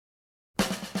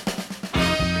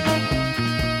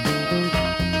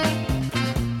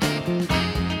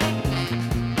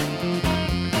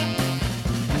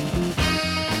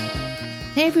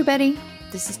Hey everybody,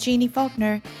 this is Jeannie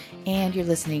Faulkner, and you're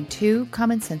listening to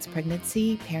Common Sense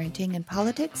Pregnancy, Parenting, and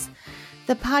Politics,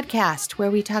 the podcast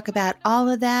where we talk about all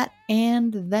of that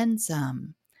and then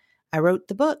some. I wrote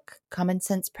the book, Common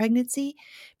Sense Pregnancy,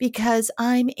 because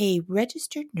I'm a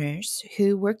registered nurse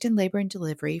who worked in labor and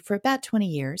delivery for about 20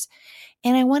 years,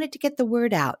 and I wanted to get the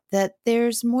word out that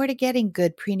there's more to getting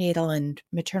good prenatal and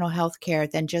maternal health care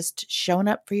than just showing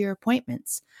up for your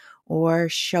appointments or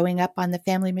showing up on the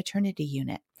family maternity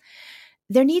unit.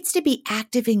 There needs to be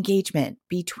active engagement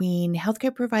between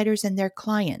healthcare providers and their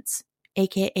clients,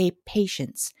 aka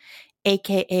patients,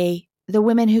 aka the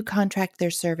women who contract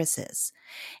their services.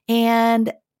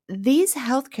 And these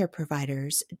healthcare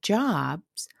providers'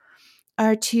 jobs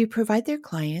are to provide their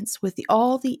clients with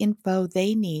all the info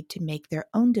they need to make their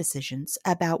own decisions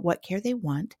about what care they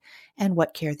want and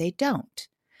what care they don't.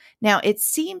 Now, it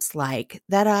seems like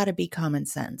that ought to be common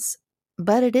sense,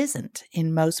 but it isn't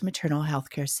in most maternal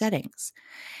healthcare settings.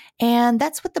 And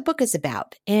that's what the book is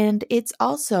about. And it's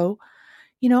also,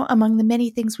 among the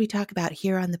many things we talk about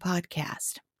here on the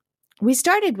podcast. We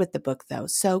started with the book, though,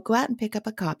 so go out and pick up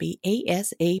a copy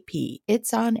ASAP.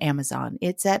 It's on Amazon.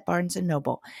 It's at Barnes &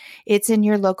 Noble. It's in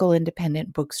your local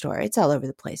independent bookstore. It's all over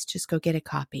the place. Just go get a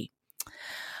copy.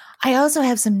 I also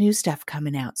have some new stuff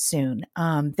coming out soon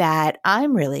that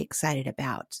I'm really excited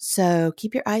about. So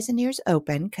keep your eyes and ears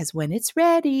open because when it's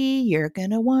ready, you're going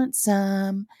to want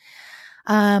some.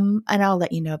 And I'll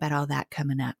let you know about all that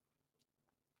coming up.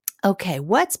 Okay,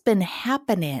 what's been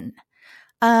happening?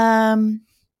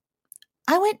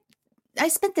 I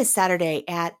spent this Saturday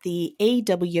at the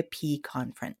AWP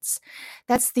conference.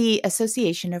 That's the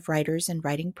Association of Writers and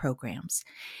Writing Programs.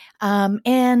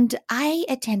 And I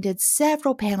attended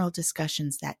several panel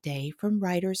discussions that day from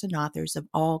writers and authors of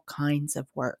all kinds of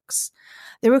works.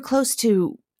 There were close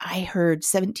to, I heard,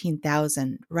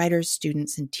 17,000 writers,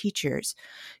 students, and teachers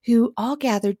who all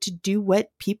gathered to do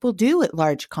what people do at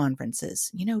large conferences,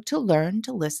 to learn,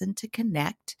 to listen, to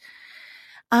connect.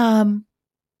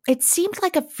 It seemed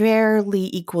like a fairly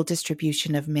equal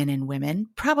distribution of men and women,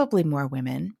 probably more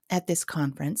women at this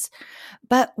conference.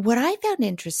 But what I found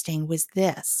interesting was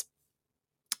this.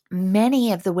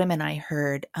 Many of the women I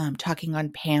heard talking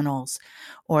on panels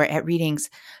or at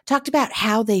readings talked about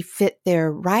how they fit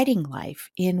their writing life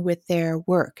in with their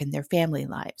work and their family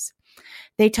lives.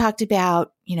 They talked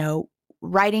about,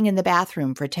 writing in the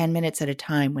bathroom for 10 minutes at a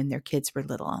time when their kids were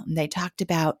little. And they talked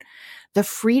about the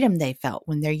freedom they felt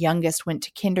when their youngest went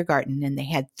to kindergarten and they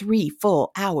had 3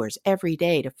 full hours every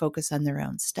day to focus on their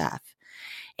own stuff.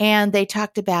 And they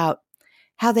talked about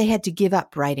how they had to give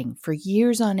up writing for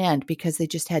years on end because they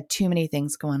just had too many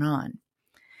things going on.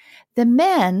 The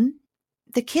men,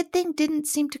 the kid thing didn't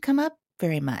seem to come up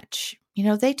very much.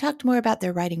 They talked more about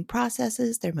their writing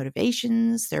processes, their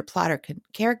motivations, their plot or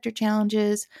character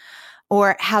challenges,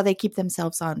 or how they keep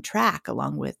themselves on track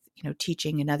along with,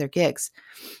 teaching and other gigs.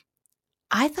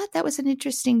 I thought that was an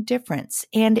interesting difference.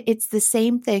 And it's the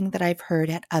same thing that I've heard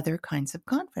at other kinds of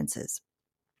conferences.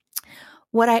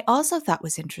 What I also thought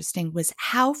was interesting was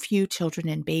how few children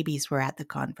and babies were at the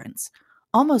conference.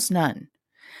 Almost none.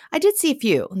 I did see a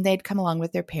few, and they'd come along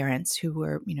with their parents who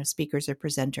were, speakers or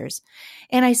presenters.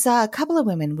 And I saw a couple of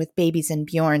women with babies and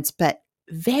Bjorns, but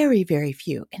very, very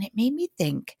few. And it made me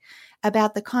think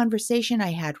about the conversation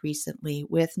I had recently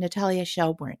with Natalia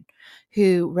Shelburne,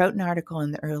 who wrote an article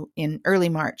in early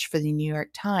March for the New York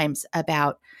Times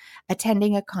about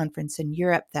attending a conference in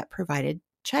Europe that provided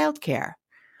childcare.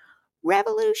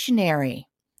 Revolutionary.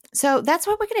 So that's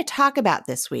what we're going to talk about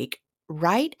this week,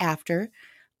 right after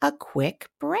a quick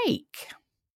break.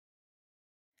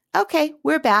 Okay,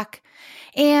 we're back.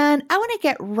 And I want to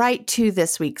get right to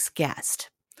this week's guest.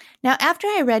 Now, after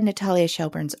I read Natalia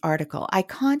Shelburne's article, I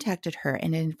contacted her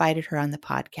and invited her on the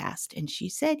podcast. And she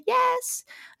said, yes,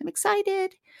 I'm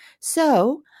excited.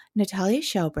 So Natalia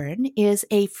Shelburne is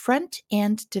a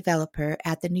front-end developer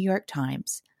at the New York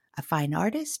Times, a fine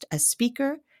artist, a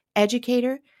speaker,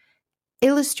 educator,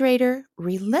 illustrator,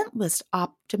 relentless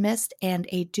optimist, and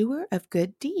a doer of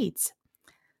good deeds.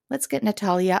 Let's get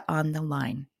Natalia on the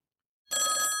line.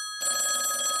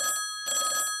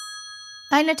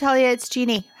 Hi, Natalia. It's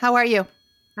Jeannie. How are you?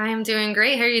 I'm doing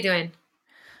great. How are you doing?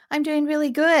 I'm doing really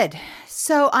good.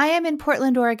 So I am in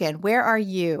Portland, Oregon. Where are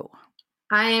you?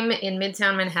 I'm in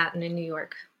Midtown Manhattan in New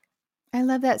York. I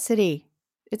love that city.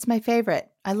 It's my favorite.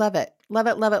 I love it. Love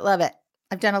it, love it, love it.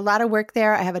 I've done a lot of work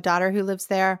there. I have a daughter who lives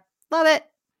there. Love it.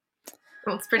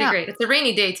 Well, it's pretty great. It's a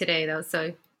rainy day today, though,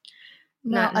 so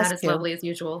not as lovely as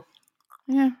usual.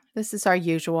 Yeah, this is our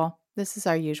usual.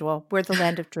 We're the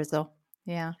land of drizzle.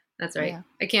 Yeah. That's right. Yeah.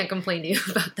 I can't complain to you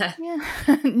about that.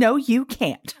 Yeah. No, you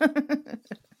can't.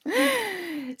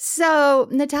 So,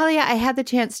 Natalia, I had the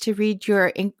chance to read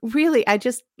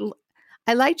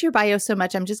I liked your bio so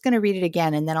much. I'm just going to read it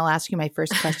again, and then I'll ask you my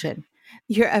first question.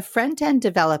 You're a front-end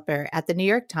developer at the New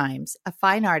York Times, a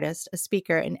fine artist, a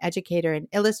speaker, an educator, an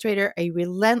illustrator, a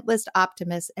relentless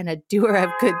optimist, and a doer of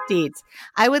good deeds.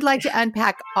 I would like to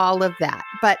unpack all of that.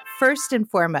 But first and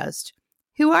foremost,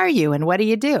 who are you and what do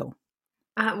you do?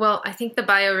 Well, I think the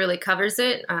bio really covers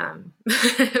it,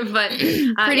 but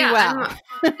pretty well.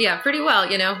 Pretty well.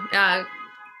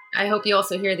 I hope you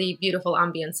also hear the beautiful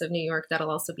ambience of New York.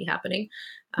 That'll also be happening.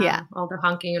 All the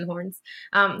honking and horns.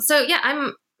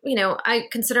 I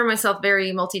consider myself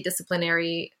very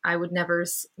multidisciplinary. I would never,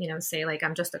 say like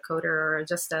I'm just a coder or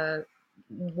just a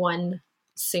one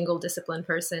single discipline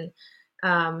person.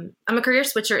 I'm a career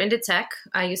switcher into tech.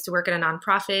 I used to work at a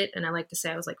nonprofit, and I like to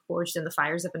say I was like forged in the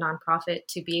fires of a nonprofit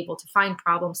to be able to find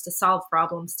problems, to solve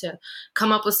problems, to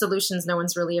come up with solutions no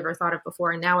one's really ever thought of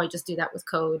before. And now I just do that with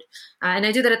code. And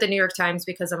I do that at the New York Times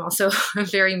because I'm also a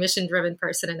very mission-driven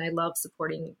person, and I love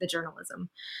supporting the journalism.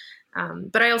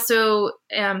 But I also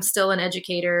am still an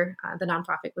educator. The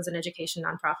nonprofit was an education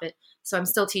nonprofit. So I'm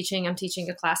still teaching. I'm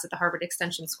teaching a class at the Harvard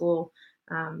Extension School.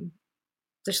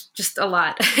 There's just a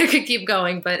lot. I could keep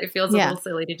going, but it feels a little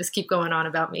silly to just keep going on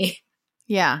about me.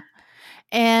 Yeah.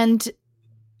 And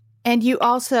you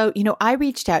also, I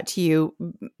reached out to you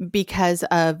because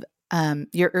of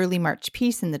your early March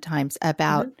piece in the Times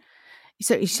about,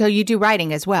 so you do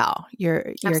writing as well.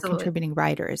 You're a contributing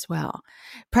writer as well,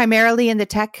 primarily in the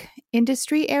tech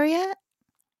industry area.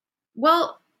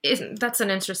 Well, that's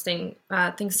an interesting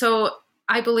thing. So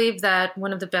I believe that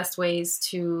one of the best ways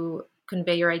to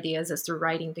convey your ideas is through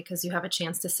writing, because you have a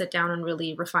chance to sit down and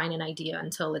really refine an idea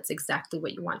until it's exactly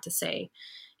what you want to say.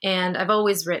 And I've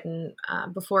always written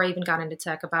before I even got into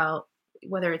tech about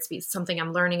whether it's something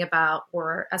I'm learning about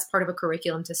or as part of a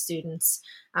curriculum to students.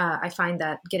 I find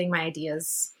that getting my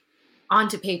ideas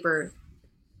onto paper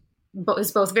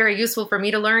is both very useful for me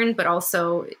to learn, but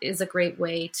also is a great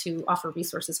way to offer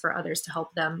resources for others to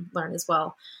help them learn as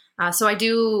well. So I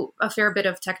do a fair bit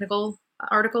of technical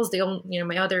articles.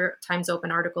 My other Times Open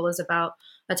article is about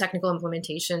a technical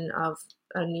implementation of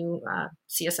a new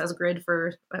CSS grid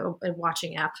for a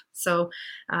watching app. So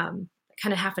kind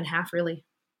of half and half, really.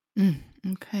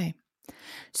 Okay.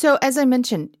 So as I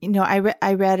mentioned,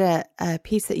 I read a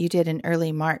piece that you did in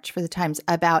early March for the Times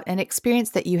about an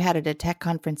experience that you had at a tech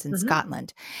conference in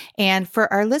Scotland. And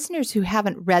for our listeners who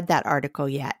haven't read that article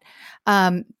yet,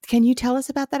 can you tell us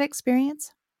about that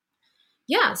experience?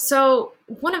 Yeah. So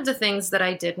one of the things that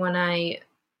I did when I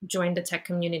joined the tech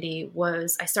community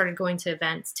was I started going to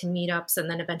events, to meetups, and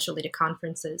then eventually to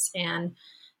conferences. And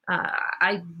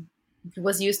I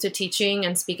was used to teaching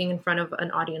and speaking in front of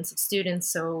an audience of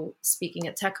students. So speaking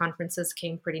at tech conferences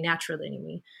came pretty naturally to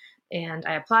me. And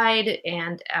I applied.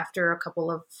 And after a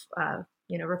couple of,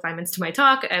 refinements to my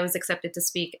talk, I was accepted to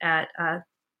speak at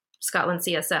Scotland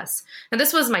CSS. And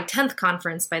this was my 10th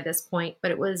conference by this point,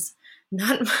 but it was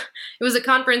a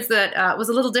conference that was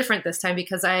a little different this time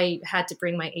because I had to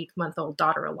bring my 8-month-old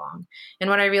daughter along.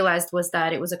 And what I realized was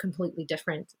that it was a completely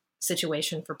different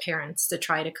situation for parents to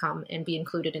try to come and be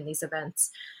included in these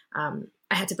events. I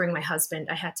had to bring my husband.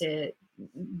 I had to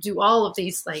do all of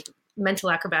these like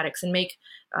mental acrobatics and make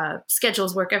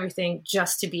schedules work, everything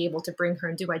just to be able to bring her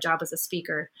and do my job as a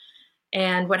speaker.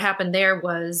 And what happened there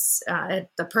was at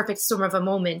the perfect storm of a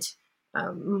moment.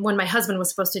 When my husband was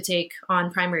supposed to take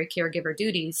on primary caregiver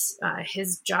duties,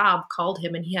 his job called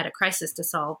him and he had a crisis to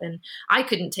solve. And I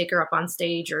couldn't take her up on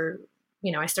stage or,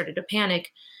 I started to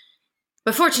panic.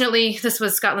 But fortunately, this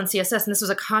was Scotland CSS, and this was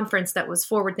a conference that was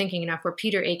forward-thinking enough where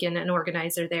Peter Aiken, an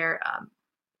organizer there,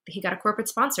 he got a corporate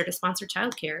sponsor to sponsor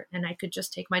childcare. And I could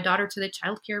just take my daughter to the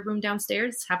childcare room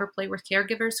downstairs, have her play with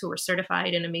caregivers who were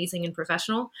certified and amazing and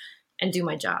professional, and do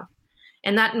my job.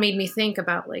 And that made me think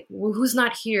about who's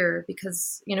not here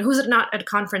because, who's not at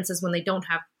conferences when they don't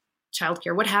have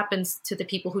childcare? What happens to the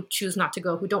people who choose not to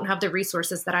go, who don't have the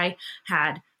resources that I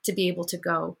had to be able to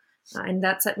go? And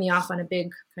that set me off on a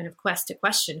big kind of quest to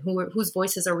question whose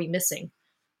voices are we missing?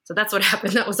 So that's what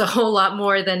happened. That was a whole lot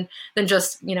more than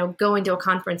just, going to a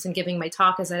conference and giving my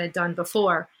talk as I had done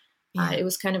before. Yeah. It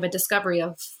was kind of a discovery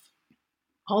of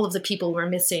all of the people we're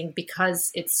missing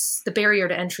because the barrier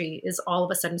to entry is all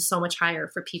of a sudden so much higher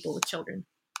for people with children.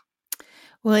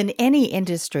 Well, in any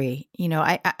industry,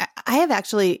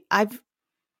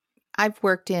 I've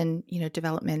worked in,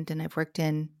 development, and I've worked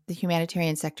in the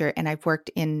humanitarian sector, and I've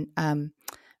worked in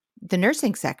the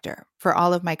nursing sector for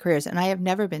all of my careers. And I have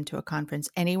never been to a conference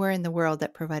anywhere in the world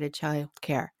that provided child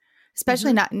care,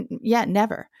 especially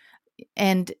never.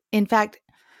 And in fact,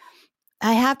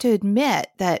 I have to admit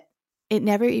that it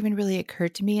never even really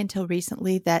occurred to me until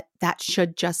recently that that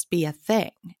should just be a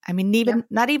thing. I mean, even Yep.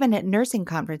 not even at nursing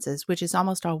conferences, which is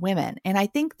almost all women. And I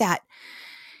think that,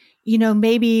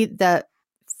 maybe the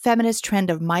feminist trend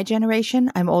of my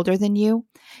generation, I'm older than you,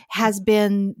 has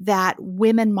been that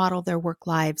women model their work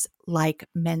lives like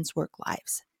men's work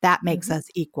lives. That makes Mhm. us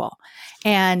equal.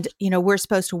 And, we're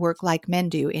supposed to work like men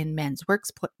do in men's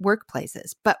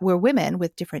workplaces, but we're women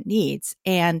with different needs.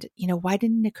 And, why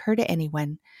didn't it occur to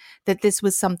anyone that this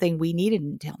was something we needed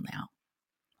until now?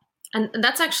 And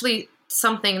that's actually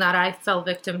something that I fell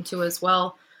victim to as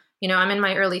well. I'm in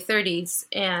my early 30s,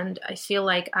 and I feel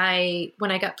like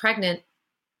when I got pregnant,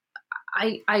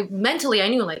 I mentally, I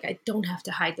knew, like, I don't have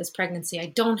to hide this pregnancy. I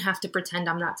don't have to pretend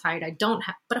I'm not tired. I don't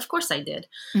have, but of course I did.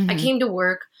 I Mm-hmm. came to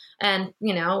work and,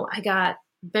 I got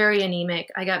very anemic.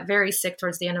 I got very sick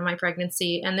towards the end of my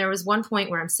pregnancy. And there was one point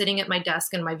where I'm sitting at my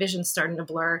desk and my vision's starting to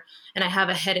blur and I have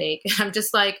a headache. And I'm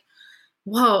just like,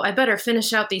 whoa, I better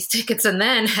finish out these tickets and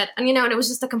then and it was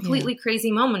just a Yeah. completely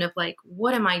crazy moment of like,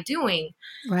 what am I doing?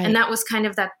 And Right. that was kind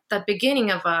of that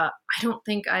beginning of I don't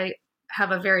think I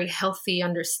have a very healthy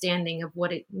understanding of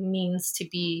what it means to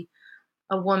be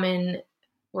a woman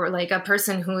or like a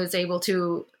person who is able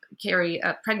to carry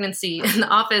a pregnancy in the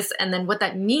office and then what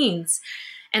that means.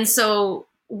 And so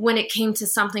when it came to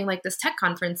something like this tech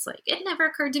conference, like it never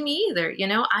occurred to me either.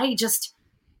 I just,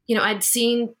 I'd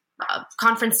seen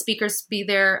conference speakers be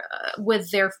there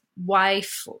with their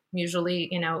wife, usually,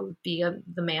 the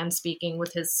man speaking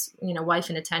with his, wife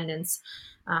in attendance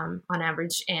on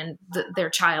average, and their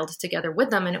child together with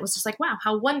them. And it was just like, wow,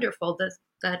 how wonderful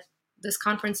that this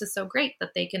conference is so great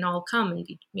that they can all come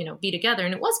and be together.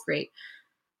 And it was great.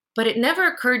 But it never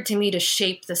occurred to me to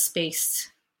shape the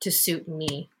space to suit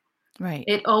me. Right.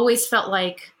 It always felt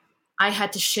like I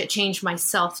had to change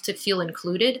myself to feel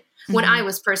included. When Mm-hmm. I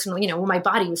was personally, when my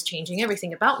body was changing,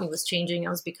 everything about me was changing. I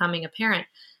was becoming a parent.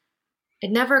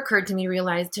 It never occurred to me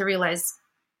to realize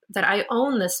that I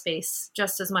own the space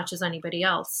just as much as anybody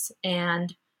else,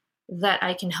 and that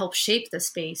I can help shape the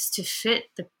space to fit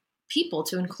the people,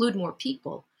 to include more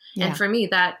people. Yeah. And for me,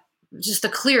 that just the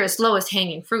clearest, lowest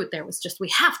hanging fruit there was just, we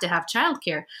have to have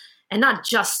childcare, and not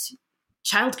just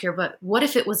childcare, but what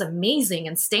if it was amazing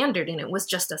and standard and it was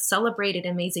just a celebrated,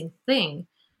 amazing thing?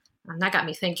 And that got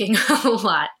me thinking a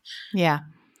lot. Yeah.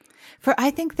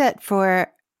 I think that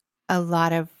for a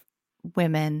lot of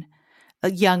women,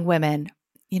 young women,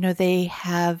 they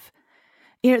have,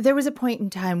 there was a point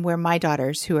in time where my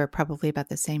daughters, who are probably about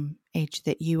the same age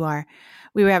that you are,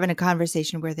 we were having a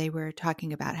conversation where they were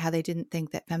talking about how they didn't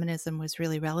think that feminism was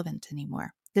really relevant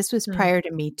anymore. This was Mm. prior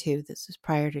to Me Too. This was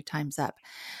prior to Time's Up.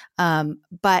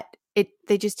 But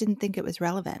they just didn't think it was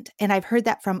relevant. And I've heard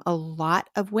that from a lot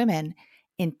of women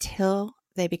until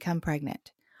they become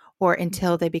pregnant or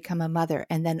until they become a mother.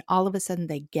 And then all of a sudden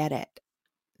they get it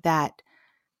that,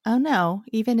 oh no,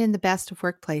 even in the best of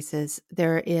workplaces,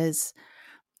 there is,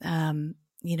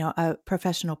 a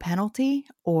professional penalty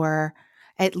or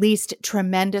at least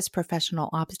tremendous professional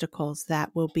obstacles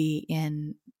that will be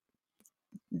in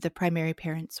the primary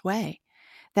parent's way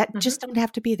that Mhm. just don't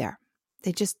have to be there.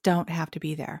 They just don't have to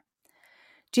be there.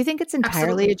 Do you think it's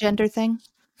entirely a Absolutely. gender thing?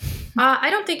 I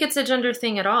don't think it's a gender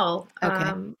thing at all.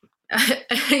 Okay.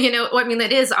 I mean,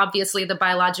 it is obviously the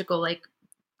biological, like,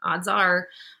 odds are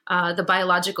the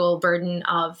biological burden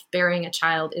of bearing a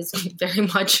child is very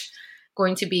much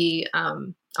going to be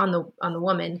on the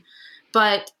woman.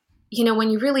 But when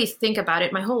you really think about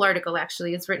it, my whole article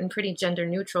actually is written pretty gender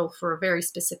neutral for a very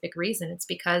specific reason. It's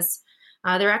because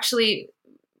there are actually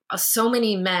so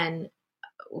many men,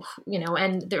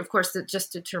 and there, of course,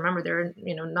 just to remember, there are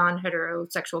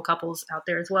non-heterosexual couples out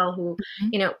there as well who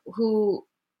Mhm.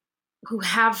 who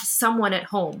have someone at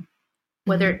home,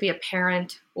 whether Mhm. it be a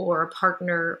parent or a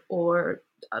partner or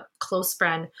a close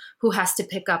friend, who has to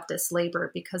pick up this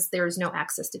labor because there is no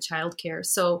access to childcare.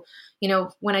 So,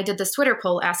 when I did this Twitter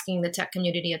poll asking the tech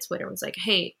community at Twitter, it was like,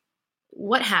 hey,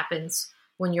 what happens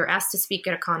when you're asked to speak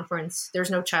at a conference?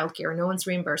 There's no childcare, no one's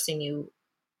reimbursing you.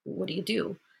 What do you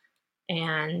do?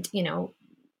 And,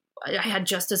 I had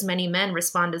just as many men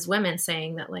respond as women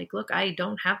saying that, like, look, I'm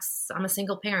a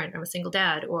single parent, I'm a single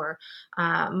dad, or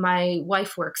my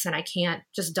wife works and I can't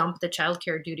just dump the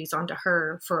childcare duties onto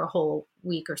her for a whole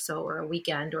week or so, or a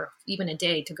weekend, or even a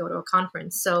day to go to a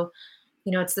conference. So,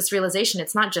 it's this realization.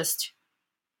 It's not just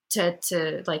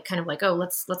to like, kind of like, oh,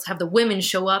 let's have the women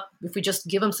show up if we just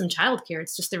give them some childcare.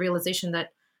 It's just the realization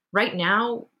that right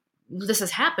now this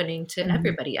is happening to Mhm.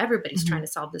 everybody. Everybody's Mhm. trying to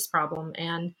solve this problem.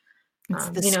 And, It's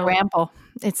the you know, scramble.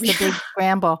 It's the big yeah.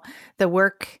 scramble. The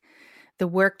work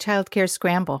childcare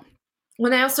scramble.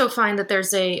 when I also find that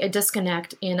there's a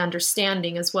disconnect in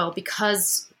understanding as well,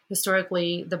 because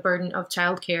historically the burden of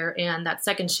childcare and that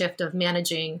second shift of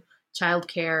managing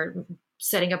childcare,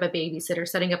 setting up a babysitter,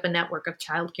 setting up a network of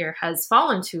childcare has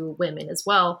fallen to women as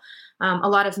well. A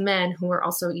lot of men who are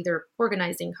also either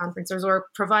organizing conferences or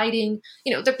providing,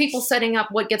 the people setting up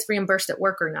what gets reimbursed at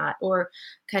work or not, or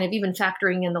kind of even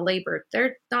factoring in the labor.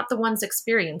 They're not the ones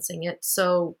experiencing it.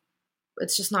 So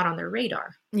it's just not on their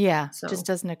radar. Yeah. So just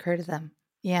doesn't occur to them.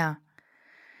 Yeah.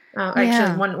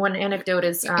 Actually, one anecdote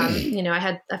is,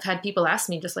 I've had people ask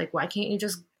me just like, why can't you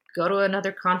just go to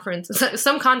another conference,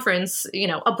 some conference,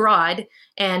 abroad,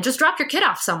 and just drop your kid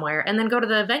off somewhere and then go to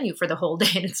the venue for the whole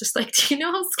day? And it's just like, do you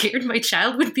know how scared my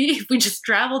child would be if we just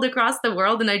traveled across the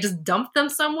world and I just dumped them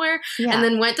somewhere and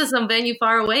then went to some venue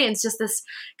far away? And it's just this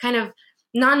kind of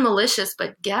non-malicious,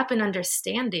 but gap in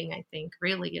understanding, I think,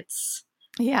 really. It's...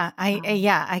 Yeah,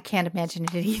 I can't imagine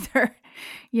it either.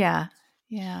 Yeah.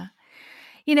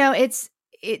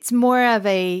 It's more of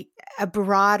a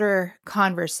broader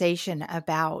conversation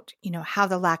about, how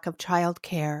the lack of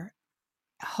childcare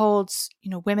holds,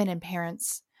 women and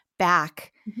parents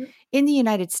back in the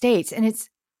United States. And it's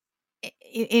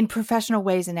in professional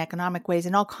ways and economic ways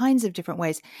and all kinds of different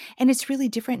ways. And it's really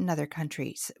different in other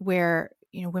countries where,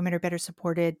 women are better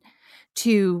supported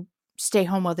to stay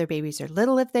home while their babies are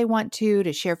little if they want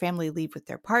to share family leave with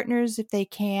their partners if they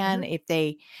can, if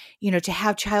they, to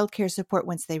have childcare support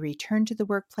once they return to the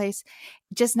workplace,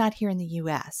 just not here in the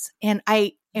US. And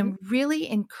I am really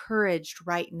encouraged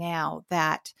right now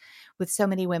that with so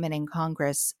many women in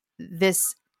Congress,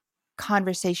 this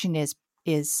conversation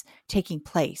is taking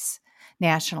place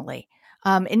nationally,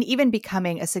 and even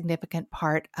becoming a significant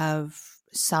part of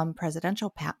some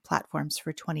presidential platforms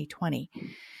for 2020.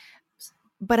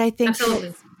 But I think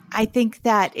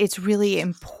that it's really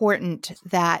important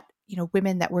that,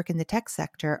 women that work in the tech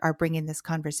sector are bringing this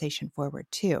conversation forward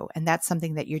too. And that's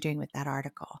something that you're doing with that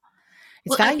article.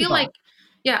 It's valuable.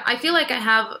 I feel like I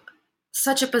have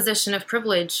such a position of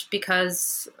privilege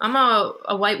because I'm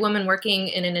a white woman working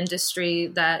in an industry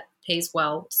that pays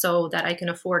well so that I can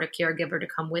afford a caregiver to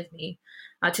come with me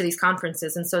to these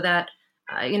conferences. And so that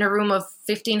in a room of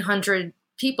 1,500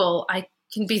 people, I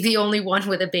can be the only one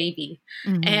with a baby.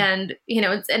 And,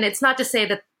 it's not to say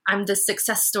that I'm the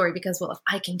success story because, well, if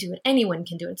I can do it, anyone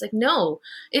can do it. It's like, no,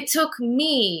 it took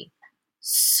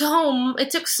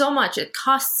so much. It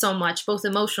cost so much, both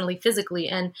emotionally, physically,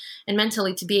 and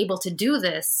mentally to be able to do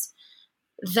this,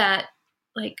 that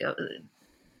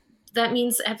that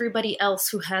means everybody else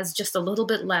who has just a little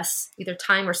bit less either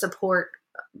time or support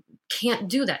can't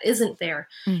do that, isn't there.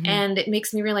 And it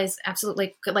makes me realize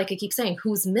absolutely, like I keep saying,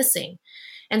 who's missing.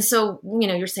 And so,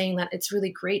 you're saying that it's really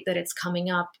great that it's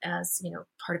coming up as,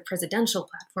 part of presidential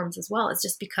platforms as well. It's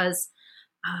just because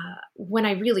when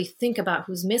I really think about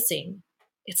who's missing,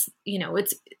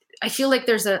 I feel like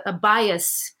there's a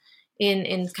bias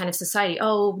in kind of society.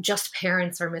 Oh, just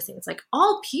parents are missing. It's like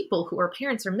all people who are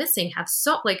parents are missing have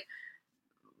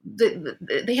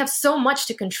they have so much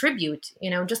to contribute,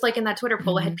 just like in that Twitter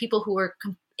poll, I had people who were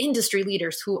industry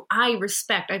leaders who I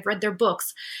respect. I've read their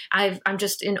books. I'm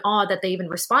just in awe that they even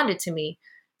responded to me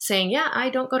saying, yeah, I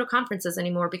don't go to conferences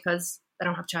anymore because I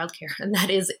don't have childcare. And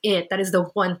that is it. That is the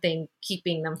one thing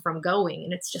keeping them from going.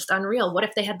 And it's just unreal. What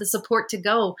if they had the support to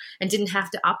go and didn't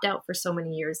have to opt out for so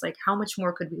many years? Like, how much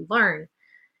more could we learn?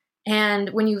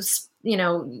 And when you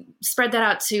spread that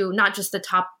out to not just the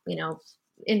top,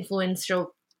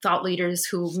 influential thought leaders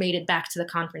who made it back to the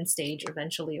conference stage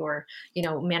eventually, or,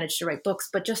 managed to write books,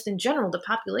 but just in general, the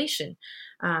population.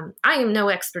 I am no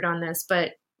expert on this,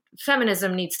 but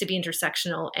feminism needs to be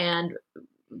intersectional. And,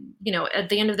 at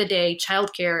the end of the day,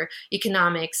 childcare,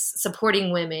 economics,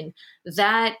 supporting women,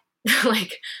 that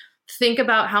think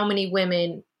about how many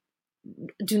women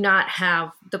do not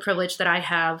have the privilege that I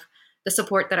have, the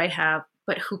support that I have,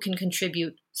 but who can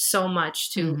contribute so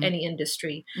much to any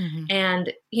industry.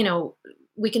 And,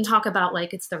 we can talk about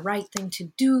it's the right thing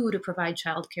to do to provide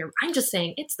childcare. I'm just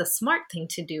saying it's the smart thing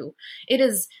to do. It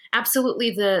is absolutely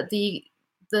the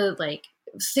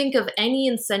think of any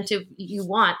incentive you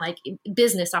want, like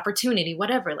business opportunity,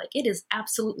 whatever. It is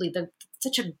absolutely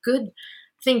such a good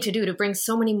thing to do to bring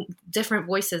so many different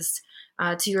voices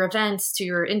to your events, to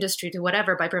your industry, to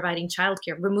whatever, by providing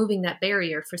childcare, removing that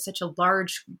barrier for such a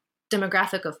large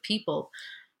demographic of people.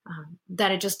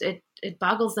 That it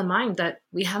boggles the mind that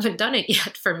we haven't done it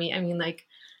yet. For me, I mean,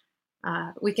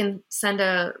 we can send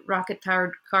a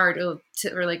rocket-powered car or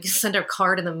send a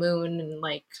car to the moon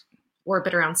and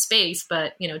orbit around space,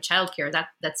 but childcare,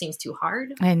 that seems too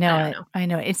hard. I know.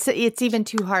 It's even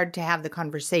too hard to have the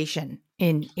conversation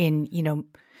in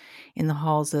the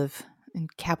halls of in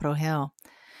Capitol Hill.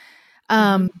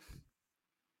 Mhm.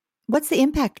 What's the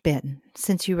impact been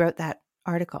since you wrote that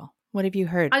article? What have you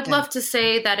heard? I'd love to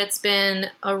say that it's been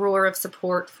a roar of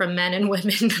support from men and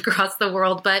women across the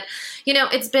world, but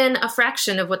it's been a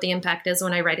fraction of what the impact is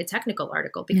when I write a technical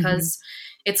article, because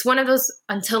it's one of those,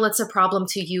 until it's a problem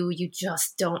to you, you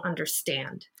just don't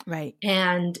understand. Right.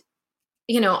 And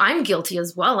I'm guilty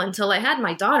as well. Until I had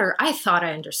my daughter, I thought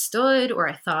I understood, or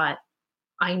I thought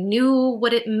I knew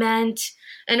what it meant,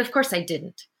 and of course I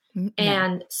didn't. No.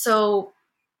 And so,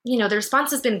 the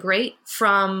response has been great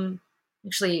from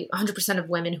actually 100% of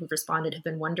women who've responded have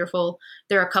been wonderful.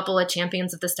 There are a couple of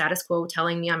champions of the status quo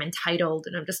telling me I'm entitled,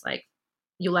 and I'm just like,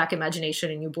 you lack imagination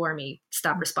and you bore me.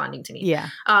 Stop responding to me. Yeah.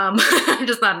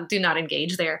 Do not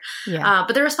engage there. Yeah.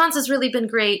 But the response has really been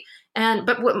great.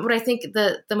 But what I think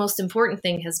the most important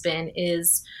thing has been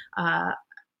is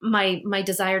my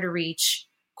desire to reach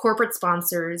corporate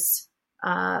sponsors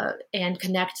and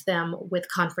connect them with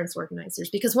conference organizers.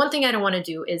 Because one thing I don't want to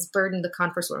do is burden the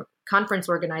conference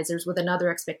organizers with another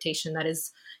expectation that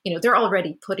is, they're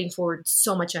already putting forward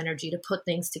so much energy to put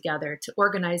things together, to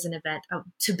organize an event,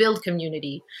 to build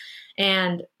community.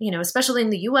 And, especially in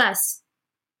the US,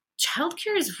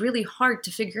 childcare is really hard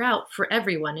to figure out for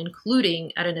everyone,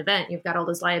 including at an event. You've got all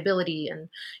this liability and,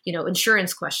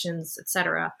 insurance questions, et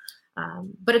cetera.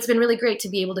 But it's been really great to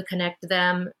be able to connect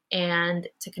them and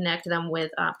to connect them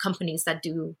with companies that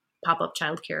do pop-up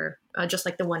childcare, just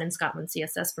like the one in Scotland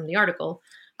CSS from the article,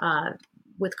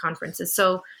 with conferences.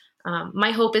 So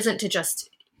my hope isn't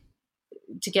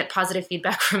to get positive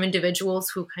feedback from individuals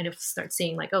who kind of start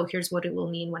seeing like, oh, here's what it will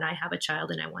mean when I have a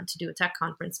child and I want to do a tech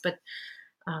conference. But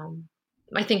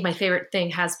I think my favorite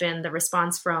thing has been the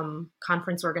response from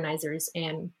conference organizers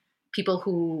and people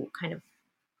who kind of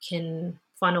can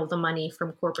funnel the money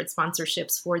from corporate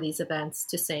sponsorships for these events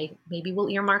to say, maybe we'll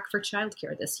earmark for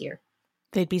childcare this year.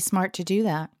 They'd be smart to do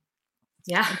that.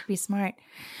 Yeah. They'd be smart.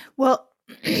 Well,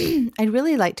 I'd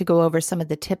really like to go over some of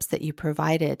the tips that you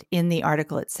provided in the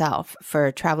article itself for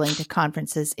traveling to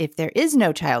conferences if there is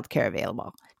no childcare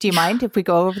available. Do you mind if we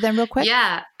go over them real quick?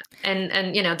 Yeah.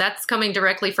 And that's coming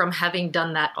directly from having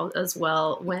done that as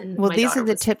well. Well, these are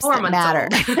the tips that matter.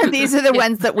 These are the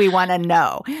ones that we want to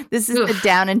know. This is the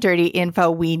down and dirty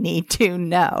info we need to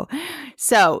know.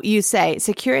 So you say,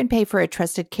 secure and pay for a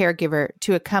trusted caregiver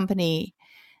to accompany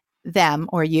them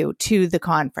or you to the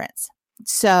conference.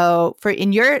 So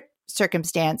in your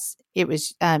circumstance, it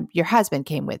was your husband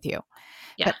came with you.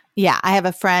 Yeah. But yeah, I have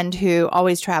a friend who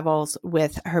always travels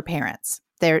with her parents.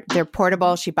 They're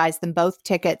portable. She buys them both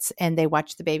tickets and they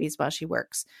watch the babies while she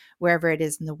works, wherever it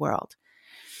is in the world.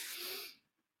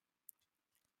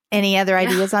 Any other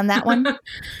ideas on that one?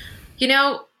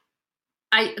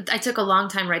 I took a long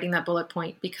time writing that bullet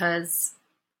point, because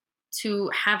to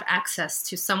have access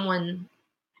to someone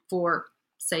for,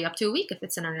 say, up to a week, if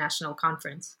it's an international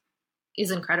conference,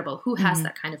 is incredible. Who has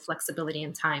that kind of flexibility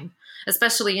and time?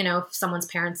 Especially, if someone's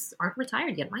parents aren't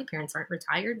retired yet. My parents aren't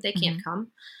retired. They can't come.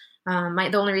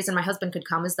 The only reason my husband could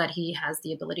come is that he has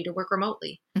the ability to work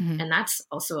remotely. And that's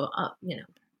also, a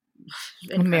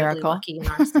miracle. Lucky in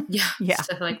our, yeah.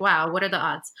 So like, wow, what are the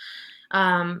odds?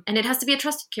 And it has to be a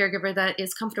trusted caregiver that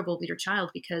is comfortable with your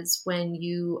child, because when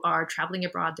you are traveling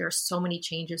abroad, there are so many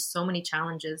changes, so many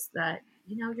challenges that,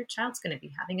 your child's going to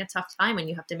be having a tough time, and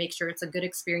you have to make sure it's a good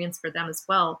experience for them as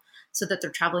well, so that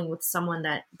they're traveling with someone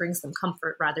that brings them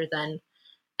comfort rather than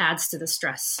adds to the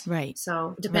stress. Right.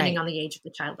 So depending on the age of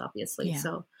the child, obviously. Yeah.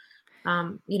 So,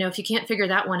 if you can't figure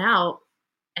that one out,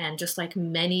 and just like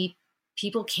many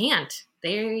people can't,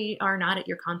 they are not at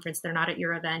your conference, they're not at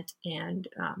your event, and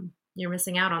you're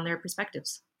missing out on their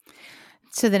perspectives.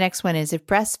 So the next one is, if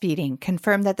breastfeeding,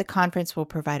 confirm that the conference will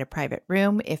provide a private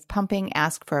room. If pumping,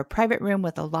 ask for a private room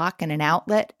with a lock and an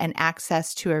outlet and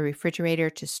access to a refrigerator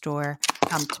to store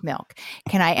pumped milk.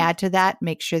 Can I add to that?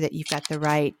 Make sure that you've got the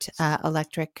right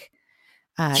electric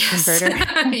converter.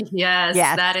 Yes,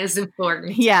 that is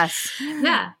important. Yes.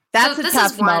 Yeah. That's a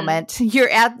tough moment. You're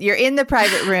in the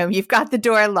private room. You've got the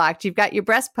door locked. You've got your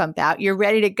breast pump out. You're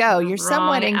ready to go. You're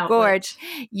somewhat engorged.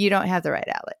 You don't have the right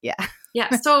outlet. Yeah.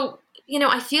 Yeah. So,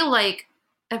 I feel like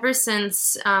ever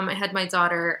since I had my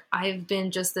daughter, I've been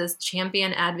just this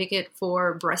champion advocate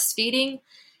for breastfeeding.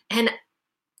 And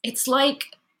it's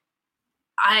like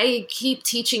I keep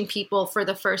teaching people for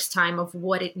the first time of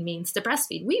what it means to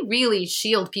breastfeed. We really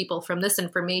shield people from this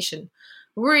information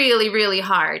really, really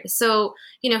hard. So,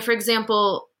 for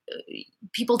example,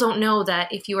 people don't know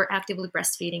that if you are actively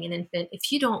breastfeeding an infant, if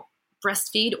you don't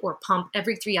breastfeed or pump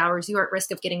every 3 hours, you are at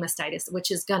risk of getting mastitis, which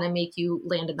is going to make you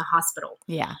land in the hospital.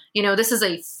 Yeah. This is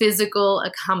a physical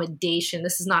accommodation.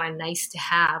 This is not a nice to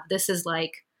have. This is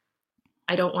like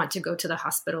I don't want to go to the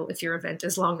hospital if your event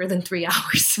is longer than 3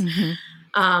 hours. Mm-hmm.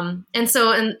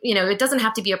 And it doesn't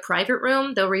have to be a private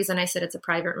room. The reason I said it's a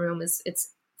private room is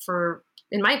it's for,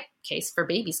 in my case, for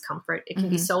baby's comfort. It can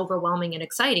be so overwhelming and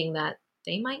exciting that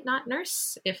they might not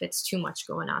nurse if it's too much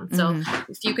going on. So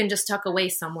if you can just tuck away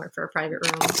somewhere for a private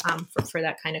room, for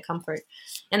that kind of comfort.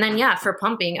 And then, for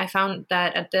pumping, I found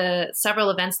that at the several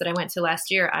events that I went to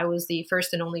last year, I was the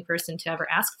first and only person to ever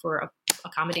ask for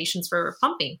accommodations for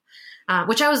pumping,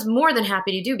 which I was more than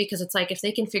happy to do, because it's like, if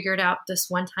they can figure it out this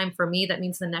one time for me, that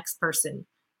means the next person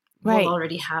will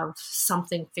already have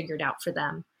something figured out for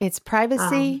them. It's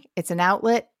privacy, it's an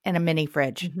outlet, and a mini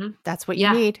fridge. That's what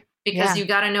you need. Because you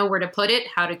got to know where to put it,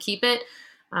 how to keep it,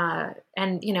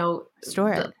 and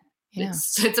store it.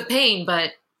 It's a pain,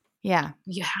 but you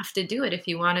have to do it if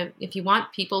you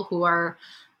want people who are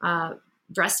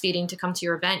breastfeeding to come to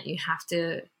your event. You have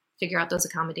to figure out those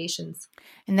accommodations.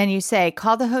 And then you say,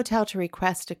 call the hotel to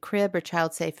request a crib or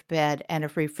child-safe bed and a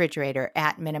refrigerator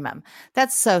at minimum.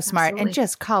 That's so smart. Absolutely. And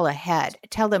just call ahead.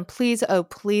 Tell them, please, oh,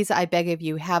 please, I beg of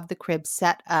you, have the crib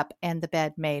set up and the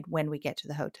bed made when we get to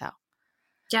the hotel.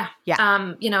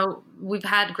 Yeah. We've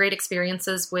had great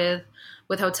experiences with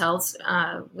hotels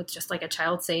with just like a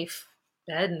child safe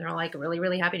bed, and they're like really,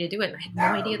 really happy to do it. And I had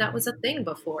no idea that was a thing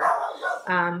before.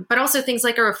 But also things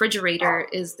like a refrigerator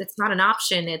it's not an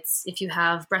option. It's if you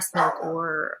have breast milk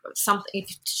or something,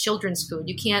 if children's food,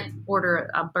 you can't order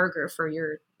a burger for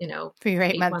your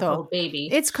 8-month-old baby.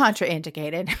 It's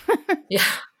contraindicated. Yeah.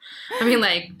 I mean,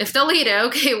 like, if they'll eat it,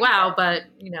 okay, wow, but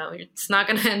it's not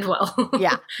going to end well.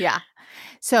 Yeah.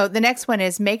 So the next one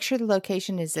is make sure the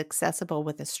location is accessible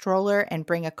with a stroller and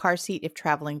bring a car seat if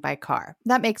traveling by car.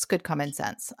 That makes good common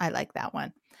sense. I like that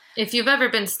one. If you've ever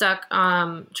been stuck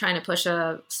trying to push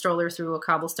a stroller through a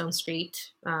cobblestone street,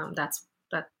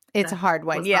 it's a hard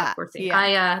one.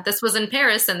 Yeah. This was in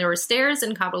Paris, and there were stairs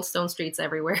and cobblestone streets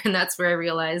everywhere. And that's where I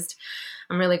realized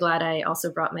I'm really glad I also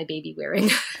brought my baby wearing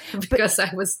because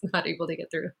I was not able to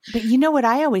get through. But what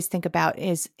I always think about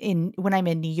is when I'm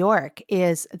in New York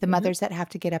is the mothers that have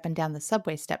to get up and down the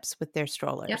subway steps with their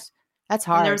strollers. Yep. That's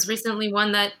hard. And there was recently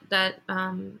one that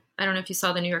I don't know if you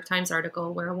saw the New York Times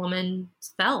article where a woman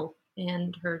fell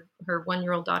and her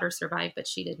 1-year-old daughter survived, but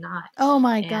she did not. Oh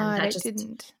my God, I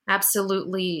didn't.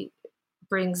 Absolutely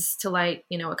brings to light,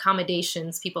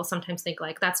 accommodations. People sometimes think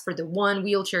like that's for the one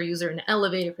wheelchair user in an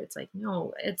elevator. But it's like,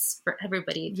 no, it's for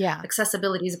everybody. Yeah.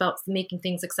 Accessibility is about making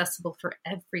things accessible for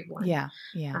everyone. Yeah.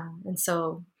 And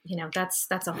so,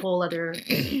 that's a whole other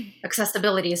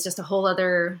accessibility is just a whole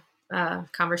other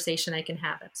conversation I can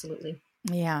have. Absolutely.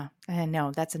 Yeah. I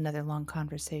know that's another long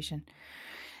conversation.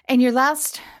 And your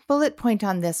last bullet point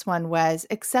on this one was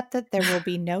accept that there will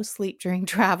be no sleep during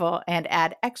travel and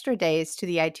add extra days to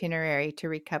the itinerary to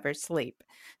recover sleep.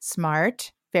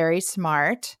 Smart, very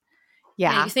smart.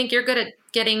 Yeah. You think you're good at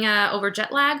getting over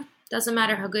jet lag? Doesn't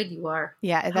matter how good you are.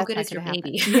 Yeah. How good is your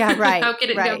baby? Yeah, right. How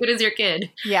good is your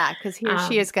kid? Yeah, because he or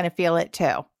she is going to feel it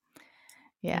too.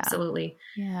 Yeah. Absolutely.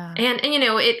 Yeah. And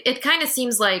it kind of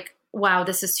seems like, wow,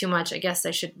 this is too much. I guess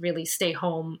I should really stay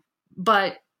home.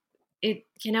 But it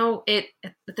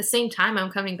at the same time,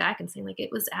 I'm coming back and saying like,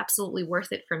 it was absolutely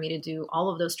worth it for me to do all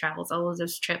of those travels, all of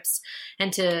those trips,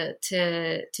 and to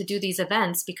do these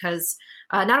events because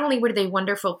not only were they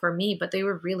wonderful for me, but they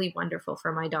were really wonderful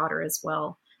for my daughter as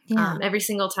well. Yeah. Every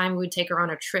single time we would take her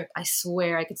on a trip, I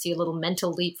swear I could see a little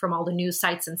mental leap from all the new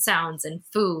sights and sounds and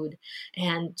food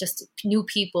and just new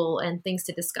people and things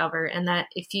to discover. And that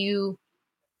if you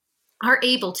are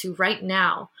able to right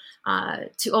now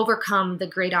to overcome the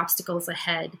great obstacles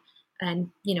ahead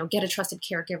and, get a trusted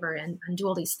caregiver and do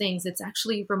all these things, it's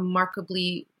actually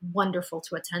remarkably wonderful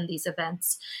to attend these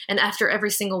events. And after every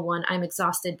single one, I'm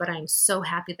exhausted, but I'm so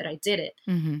happy that I did it.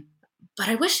 Mm-hmm. But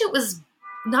I wish it was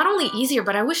not only easier,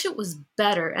 but I wish it was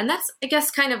better. And that's, I guess,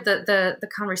 kind of the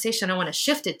conversation I want to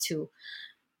shift it to.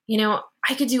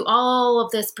 I could do all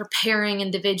of this preparing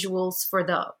individuals for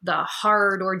the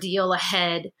hard ordeal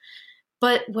ahead.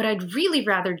 But what I'd really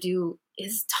rather do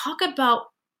is talk about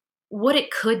what it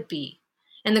could be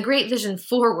and the great vision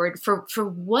forward for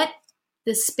what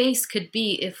the space could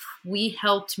be if we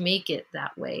helped make it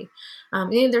that way.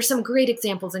 There's some great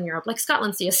examples in Europe, like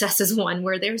Scotland CSS is one,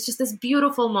 where there's just this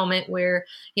beautiful moment where,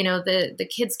 the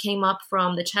kids came up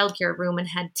from the childcare room and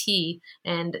had tea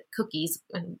and cookies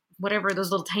and whatever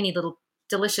those little tiny little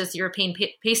delicious European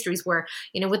pastries were,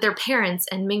 with their parents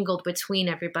and mingled between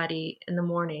everybody in the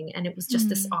morning. And it was just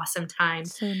this awesome time.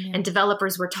 So nice. And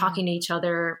developers were talking to each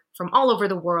other from all over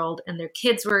the world and their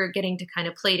kids were getting to kind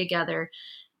of play together.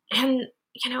 And,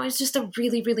 it was just a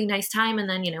really, really nice time. And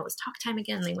then, it was talk time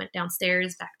again. They went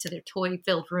downstairs back to their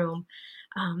toy-filled room.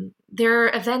 There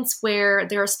are events where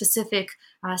there are specific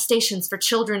stations for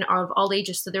children of all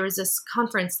ages. So there was this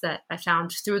conference that I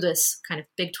found through this kind of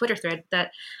big Twitter thread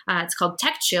that it's called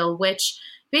Tech Chill, which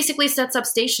basically sets up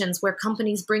stations where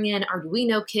companies bring in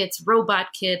Arduino kits, robot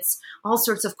kits, all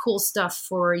sorts of cool stuff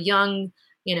for young,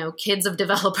 kids of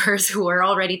developers who are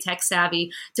already tech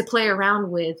savvy to play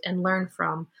around with and learn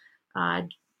from.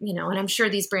 And I'm sure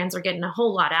these brands are getting a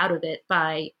whole lot out of it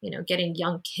by, getting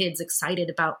young kids excited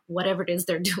about whatever it is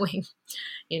they're doing.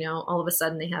 All of a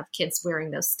sudden they have kids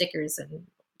wearing those stickers and,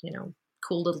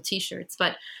 cool little t-shirts.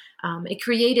 But it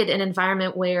created an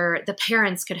environment where the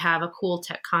parents could have a cool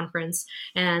tech conference,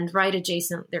 and right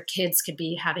adjacent, their kids could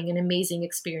be having an amazing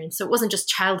experience. So it wasn't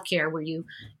just childcare where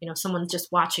someone's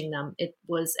just watching them. It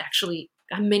was actually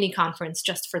a mini conference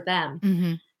just for them.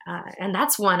 Mm-hmm. And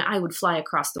that's one I would fly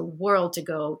across the world to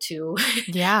go to.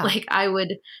 Yeah.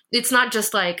 It's not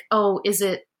just like, oh, is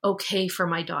it okay for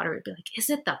my daughter? It'd be like,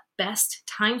 is it the best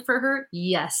time for her?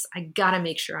 Yes, I got to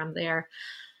make sure I'm there.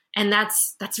 And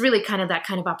that's really kind of that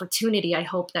kind of opportunity. I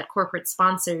hope that corporate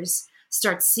sponsors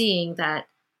start seeing that,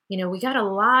 we got a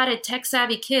lot of tech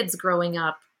savvy kids growing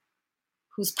up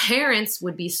whose parents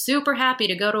would be super happy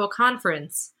to go to a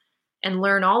conference and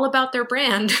learn all about their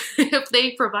brand if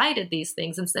they provided these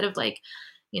things instead of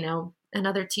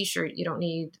another t-shirt you don't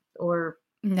need or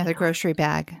another grocery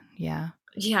bag. Yeah.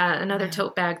 Yeah. Another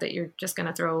tote bag that you're just going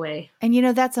to throw away. And,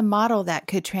 that's a model that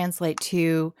could translate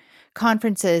to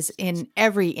conferences in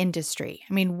every industry.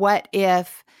 I mean, what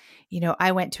if,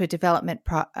 I went to a development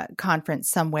conference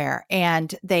somewhere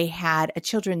and they had a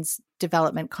children's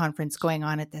development conference going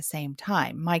on at the same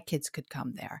time? My kids could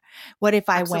come there. What if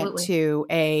I went to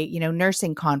a,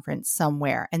 nursing conference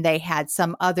somewhere and they had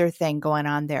some other thing going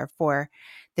on there for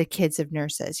the kids of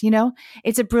nurses?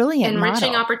 It's a brilliant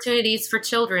enriching model. Opportunities for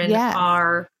children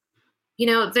are,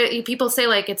 people say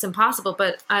like it's impossible,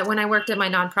 but when I worked at my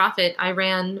nonprofit, I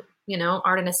ran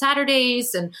Art on a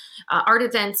Saturdays and art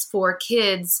events for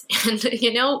kids. And,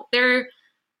 they're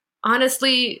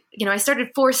honestly, I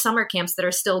started 4 summer camps that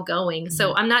are still going. Mm-hmm.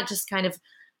 So I'm not just kind of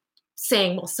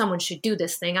saying, well, someone should do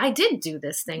this thing. I did do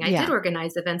this thing. I did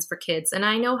organize events for kids. And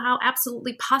I know how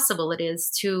absolutely possible it is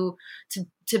to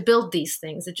build these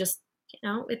things. It just,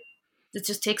 it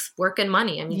just takes work and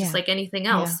money. I mean, just like anything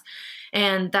else. Yeah.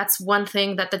 And that's one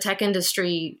thing that the tech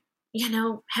industry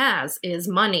has is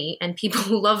money and people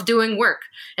who love doing work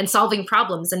and solving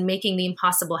problems and making the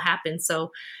impossible happen.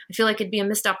 So I feel like it'd be a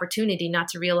missed opportunity not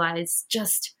to realize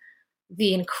just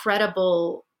the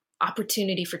incredible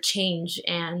opportunity for change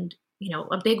and,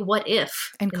 a big what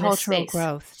if and cultural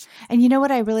growth. And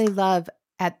what I really love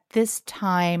at this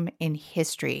time in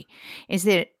history is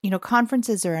that,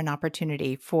 conferences are an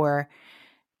opportunity for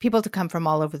people to come from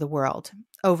all over the world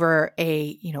over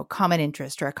a, common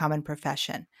interest or a common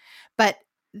profession. But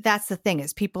that's the thing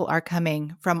is people are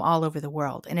coming from all over the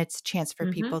world, and it's a chance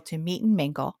for people to meet and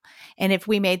mingle. And if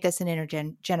we made this an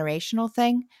intergenerational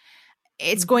thing,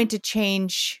 it's going to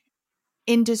change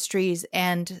industries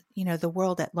and, the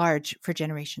world at large for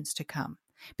generations to come,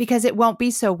 because it won't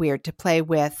be so weird to play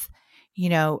with,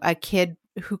 a kid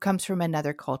who comes from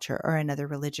another culture or another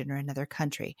religion or another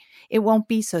country. It won't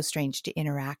be so strange to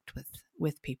interact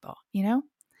with people,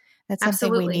 That's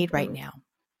something we need right now.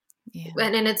 Yeah.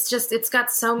 And it's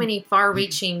got so many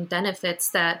far-reaching benefits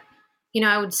that,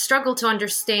 I would struggle to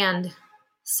understand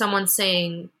someone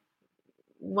saying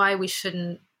why we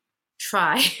shouldn't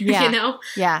try, Yeah.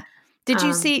 Yeah. Did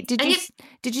you see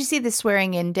the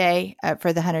swearing in day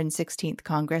for the 116th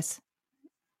Congress?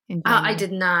 I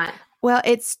did not. Well,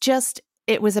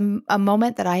 it was a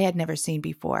moment that I had never seen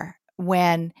before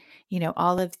when,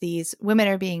 all of these women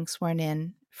are being sworn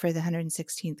in for the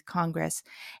 116th Congress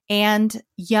and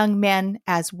young men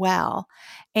as well.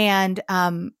 And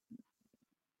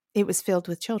it was filled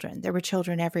with children. There were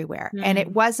children everywhere. And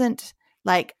it wasn't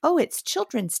like, oh, it's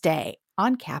Children's Day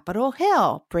on Capitol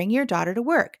Hill. Bring your daughter to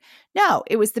work. No,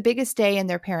 it was the biggest day in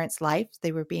their parents' life.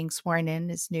 They were being sworn in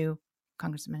as new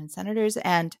congressmen and senators,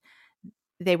 and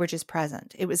they were just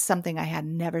present. It was something I had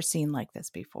never seen like this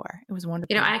before. It was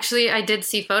wonderful. Actually, I did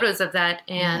see photos of that,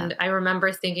 and I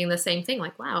remember thinking the same thing.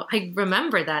 Like, wow, I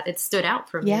remember that. It stood out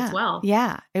for me as well.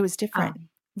 Yeah, it was different.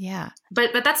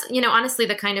 But that's honestly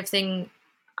the kind of thing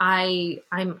I'm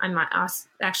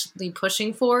actually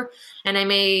pushing for, and I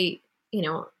may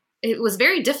it was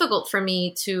very difficult for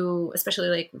me to, especially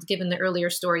like given the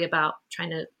earlier story about trying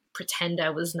to pretend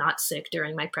I was not sick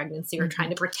during my pregnancy or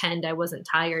trying to pretend I wasn't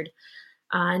tired.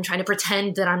 And trying to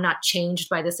pretend that I'm not changed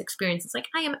by this experience. It's like,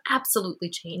 I am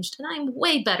absolutely changed and I'm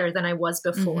way better than I was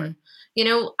before.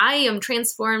 I am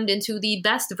transformed into the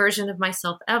best version of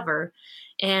myself ever.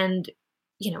 And,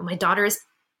 my daughter is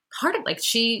part of, like,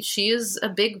 she is a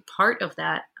big part of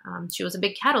that. She was a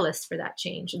big catalyst for that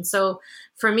change. And so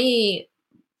for me,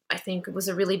 I think it was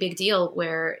a really big deal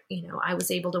where, I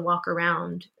was able to walk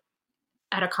around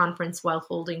at a conference while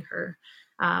holding her.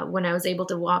 When I was able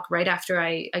to walk right after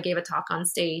I gave a talk on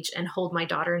stage and hold my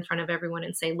daughter in front of everyone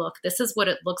and say, look, this is what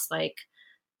it looks like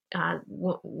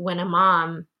when a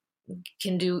mom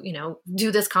can do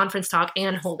this conference talk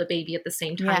and hold a baby at the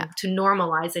same time, to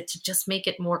normalize it, to just make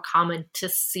it more common to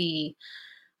see.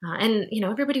 And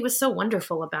everybody was so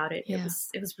wonderful about it. Yeah.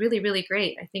 It was really, really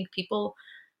great. I think people,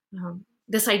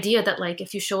 this idea that, like,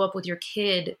 if you show up with your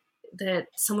kid, that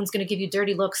someone's going to give you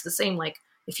dirty looks, the same like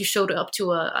if you showed up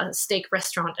to a steak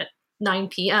restaurant at 9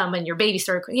 p.m. and your baby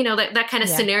started, that kind of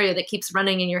scenario that keeps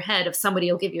running in your head of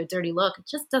somebody will give you a dirty look. It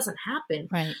just doesn't happen.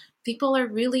 Right. People are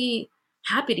really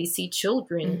happy to see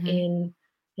children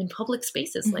in public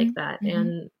spaces like that.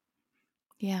 And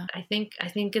yeah, I think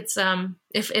it's,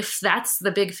 if that's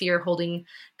the big fear holding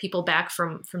people back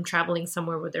from traveling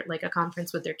somewhere with their, like a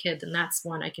conference with their kid, then that's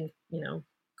one I can,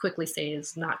 quickly say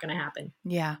is not going to happen.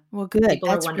 Yeah. Well, good.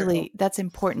 That's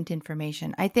important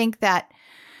information. I think that,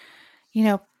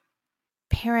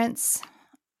 parents,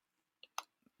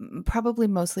 probably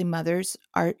mostly mothers,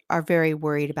 are very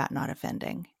worried about not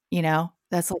offending.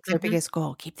 That's like their biggest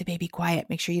goal. Keep the baby quiet.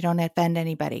 Make sure you don't offend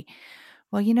anybody.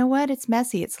 Well, you know what? It's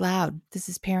messy. It's loud. This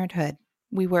is parenthood.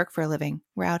 We work for a living.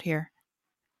 We're out here.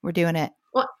 We're doing it.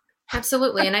 Well,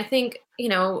 absolutely. And I think,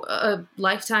 a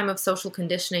lifetime of social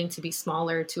conditioning to be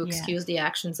smaller, to excuse the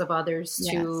actions of others,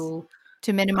 to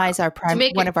minimize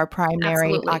one of our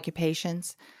primary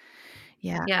occupations.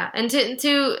 Yeah. Yeah. And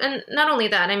and not only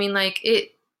that, I mean, like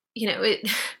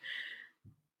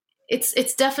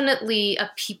it's definitely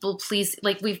a people please.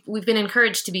 Like we've been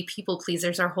encouraged to be people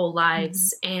pleasers our whole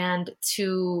lives and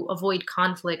to avoid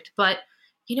conflict. But,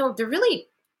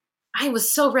 I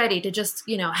was so ready to just,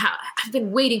 I've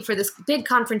been waiting for this big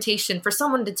confrontation for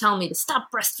someone to tell me to stop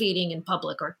breastfeeding in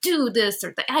public or do this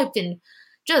or that. I've been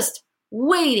just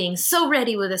waiting, so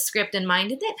ready with a script in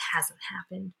mind, and it hasn't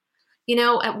happened.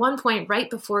 At one point, right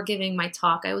before giving my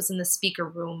talk, I was in the speaker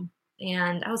room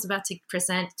and I was about to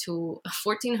present to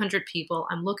 1,400 people.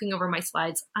 I'm looking over my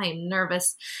slides. I am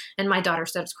nervous. And my daughter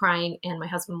starts crying and my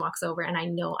husband walks over and I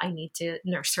know I need to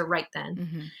nurse her right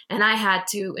then. And I had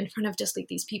to, in front of just like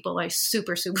these people I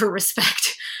super, super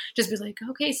respect, just be like,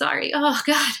 okay, sorry. Oh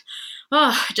God.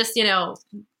 Oh, just,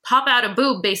 pop out a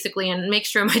boob basically and make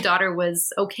sure my daughter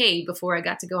was okay before I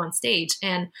got to go on stage.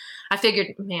 And I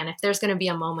figured, man, if there's going to be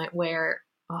a moment where,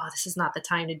 this is not the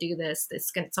time to do this,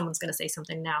 someone's going to say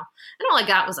something now. And all I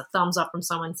got was a thumbs up from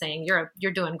someone saying, you're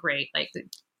doing great. Like,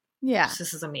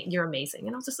 this is amazing. You're amazing.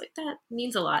 And I was just like, that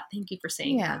means a lot. Thank you for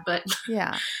saying that. But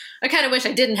I kind of wish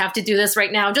I didn't have to do this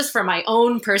right now just for my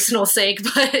own personal sake.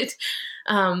 But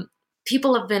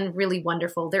people have been really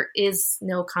wonderful. There is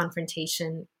no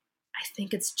confrontation. I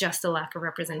think it's just a lack of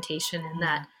representation in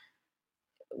that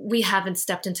we haven't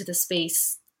stepped into the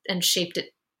space and shaped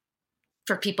it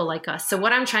for people like us. So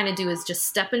what I'm trying to do is just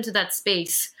step into that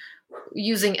space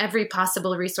using every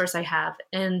possible resource I have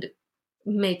and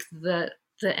make the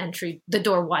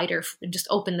door wider, just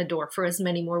open the door for as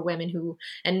many more women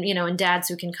and dads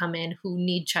who can come in who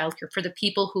need childcare, for the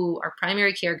people who are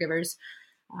primary caregivers,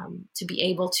 to be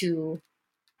able to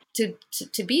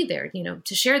be there,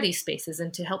 to share these spaces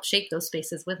and to help shape those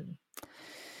spaces with me.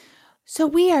 So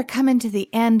we are coming to the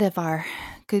end of our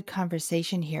good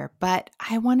conversation here, but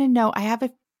I want to know, I have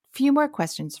a few more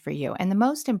questions for you. And the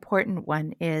most important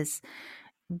one is,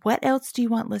 what else do you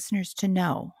want listeners to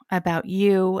know about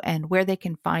you and where they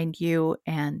can find you?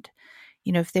 And,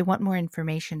 if they want more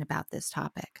information about this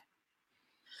topic.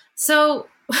 So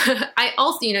I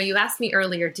also, you asked me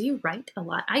earlier, do you write a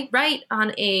lot? I write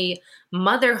on a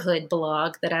motherhood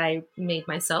blog that I made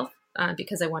myself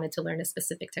because I wanted to learn a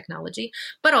specific technology,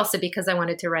 but also because I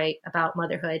wanted to write about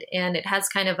motherhood. And it has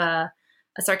kind of a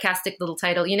sarcastic little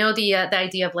title, the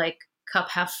idea of like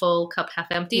cup half full, cup half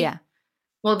empty. Yeah.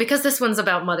 Well, because this one's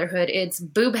about motherhood, it's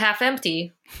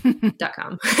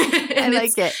boobhalfempty.com. I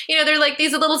like it. They're like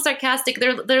these little sarcastic,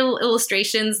 they're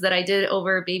illustrations that I did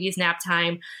over baby's nap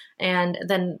time and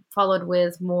then followed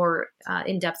with more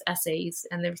in-depth essays.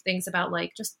 And there's things about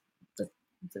like just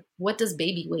what does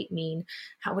baby weight mean?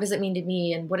 What does it mean to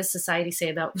me? And what does society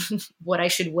say about what I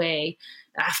should weigh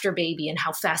after baby and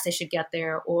how fast I should get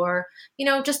there? Or,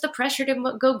 just the pressure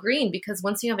to go green, because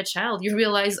once you have a child, you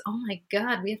realize, oh my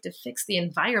God, we have to fix the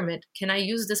environment. Can I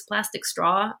use this plastic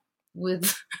straw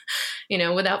with,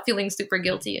 without feeling super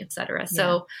guilty, et cetera. Yeah.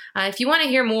 So if you want to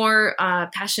hear more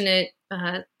passionate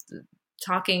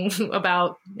talking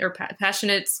about, or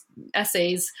passionate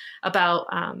essays about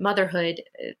motherhood,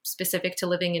 specific to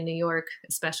living in New York,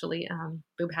 especially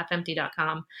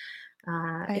boobhalfempty.com.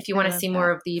 If you want to see more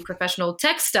of the professional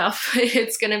tech stuff,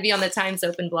 it's going to be on the Times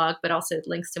Open blog, but also it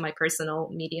links to my personal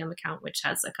Medium account, which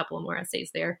has a couple of more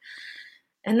essays there.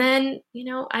 And then,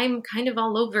 I'm kind of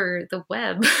all over the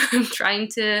web. I'm trying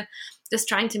to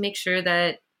make sure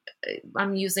that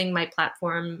I'm using my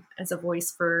platform as a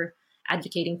voice for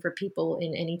advocating for people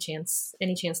in any chance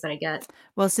that I get.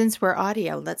 Well, since we're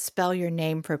audio, let's spell your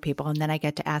name for people, and then I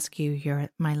get to ask you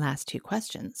my last two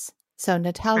questions. So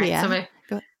Natalia, right,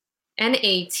 so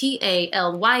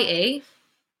Natalya.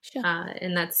 Sure.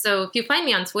 And that's, so if you find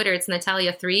me on Twitter, it's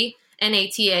Natalia3,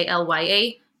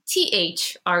 Natalya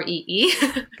THREE.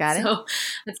 Got it. So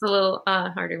it's a little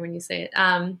harder when you say it.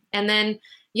 And then,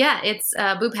 it's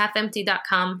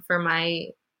boobhalfempty.com for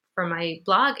my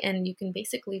blog, and you can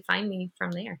basically find me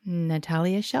from there.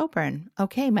 Natalia Shelburne.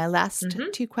 Okay, my last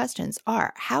two questions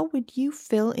are, how would you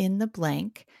fill in the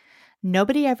blank?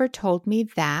 Nobody ever told me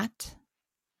that.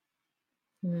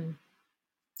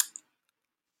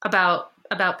 About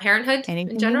parenthood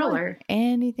anything in general, or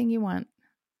anything you want.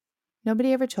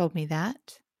 Nobody ever told me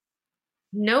that.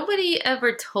 Nobody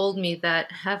ever told me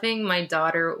that having my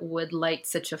daughter would light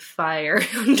such a fire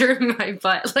under my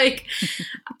butt. Like,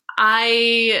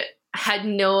 I had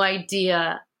no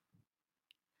idea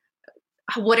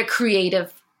what a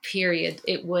creative period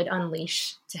it would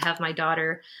unleash to have my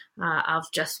daughter, of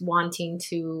just wanting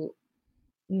to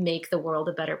make the world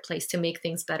a better place, to make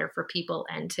things better for people,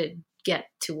 and to get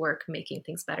to work making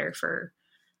things better for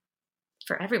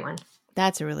everyone.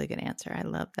 That's a really good answer. I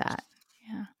love that.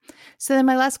 Yeah. So then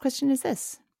my last question is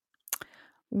this.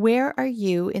 Where are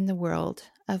you in the world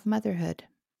of motherhood?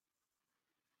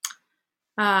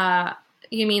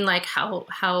 You mean like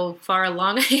how far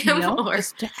along I am? No,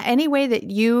 just any way that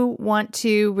you want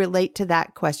to relate to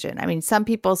that question. I mean, some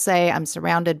people say I'm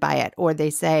surrounded by it, or they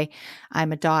say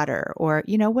I'm a daughter, or,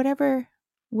 whatever.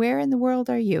 Where in the world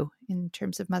are you in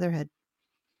terms of motherhood?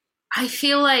 I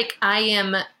feel like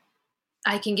I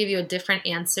can give you a different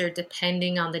answer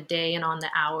depending on the day and on the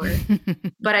hour.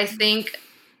 But I think,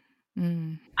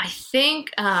 it's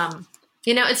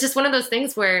just one of those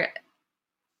things where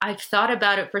I've thought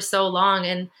about it for so long.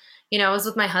 And, I was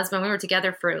with my husband. We were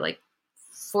together for like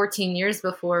 14 years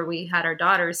before we had our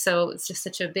daughter. So it's just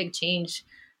such a big change.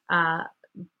 But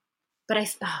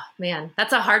that's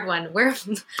a hard one.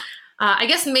 I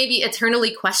guess maybe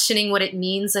eternally questioning what it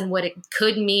means and what it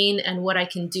could mean and what I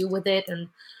can do with it, and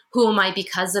who am I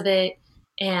because of it,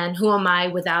 and who am I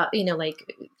without, in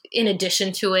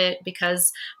addition to it.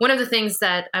 Because one of the things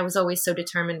that I was always so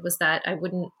determined was that I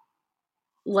wouldn't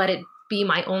let it be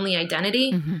my only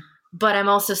identity. Mm-hmm. But I'm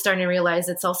also starting to realize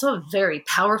it's also a very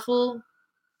powerful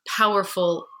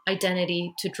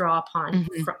identity to draw upon,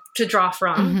 to draw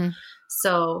from. Mm-hmm.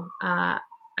 So I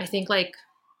think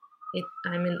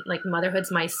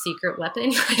motherhood's my secret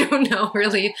weapon. I don't know,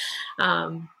 really.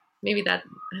 Maybe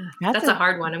that's a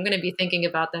hard one. I'm going to be thinking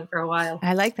about that for a while.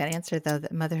 I like that answer, though,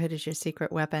 that motherhood is your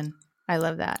secret weapon. I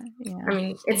love that. Yeah. I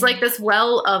mean, it's like this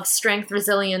well of strength,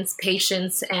 resilience,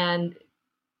 patience, and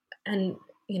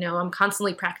I'm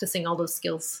constantly practicing all those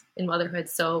skills in motherhood.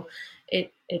 So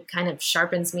it kind of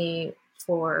sharpens me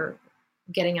for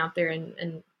getting out there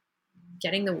and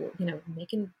getting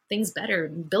making things better,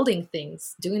 building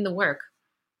things, doing the work.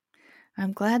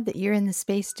 I'm glad that you're in the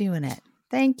space doing it.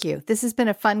 Thank you. This has been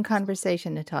a fun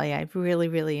conversation, Natalia. I've really,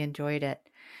 really enjoyed it.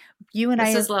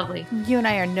 This is lovely. You and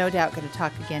I are no doubt going to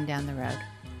talk again down the road.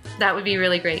 That would be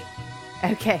really great.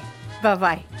 Okay.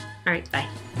 Bye-bye. All right. Bye.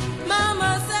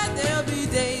 Mama said there'll be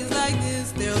days like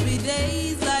this. There'll be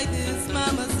days like this.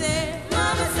 Mama said,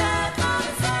 Mama said,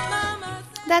 Mama said, Mama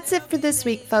said. That's it for this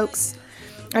week, folks.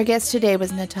 Our guest today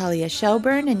was Natalia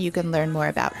Shelburne, and you can learn more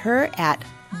about her at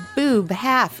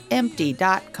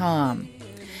boobhalfempty.com.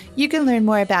 You can learn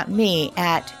more about me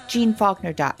at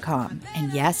jeannefaulkner.com.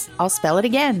 And yes, I'll spell it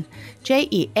again.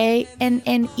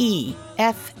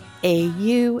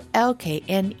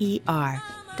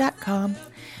 JeanneFaulkner.com.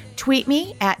 Tweet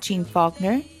me at Jeanne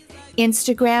Faulkner.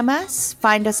 Instagram us,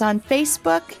 find us on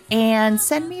Facebook, and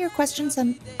send me your questions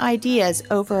and ideas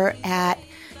over at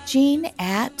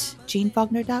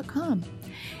jeannefaulkner.com.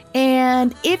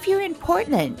 And if you're in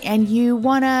Portland and you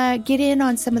want to get in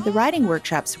on some of the writing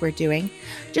workshops we're doing,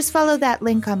 just follow that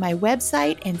link on my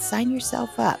website and sign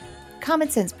yourself up. Common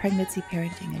Sense Pregnancy,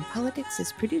 Parenting, and Politics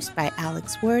is produced by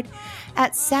Alex Ward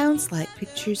at Sounds Like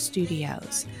Pictures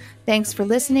Studios. Thanks for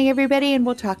listening, everybody, and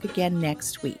we'll talk again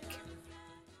next week.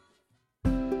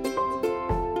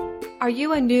 Are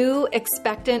you a new,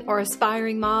 expectant, or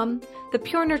aspiring mom? The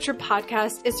Pure Nurture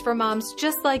podcast is for moms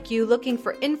just like you looking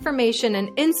for information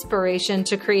and inspiration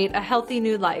to create a healthy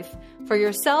new life for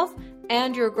yourself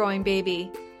and your growing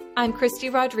baby. I'm Christy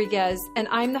Rodriguez, and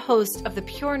I'm the host of the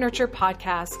Pure Nurture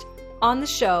podcast. On the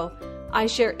show, I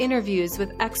share interviews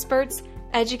with experts,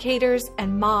 educators,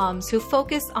 and moms who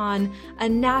focus on a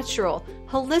natural,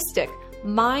 holistic,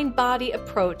 mind-body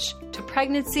approach to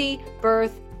pregnancy,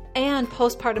 birth, and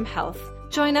postpartum health.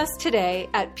 Join us today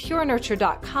at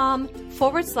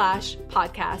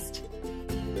purenurture.com/podcast.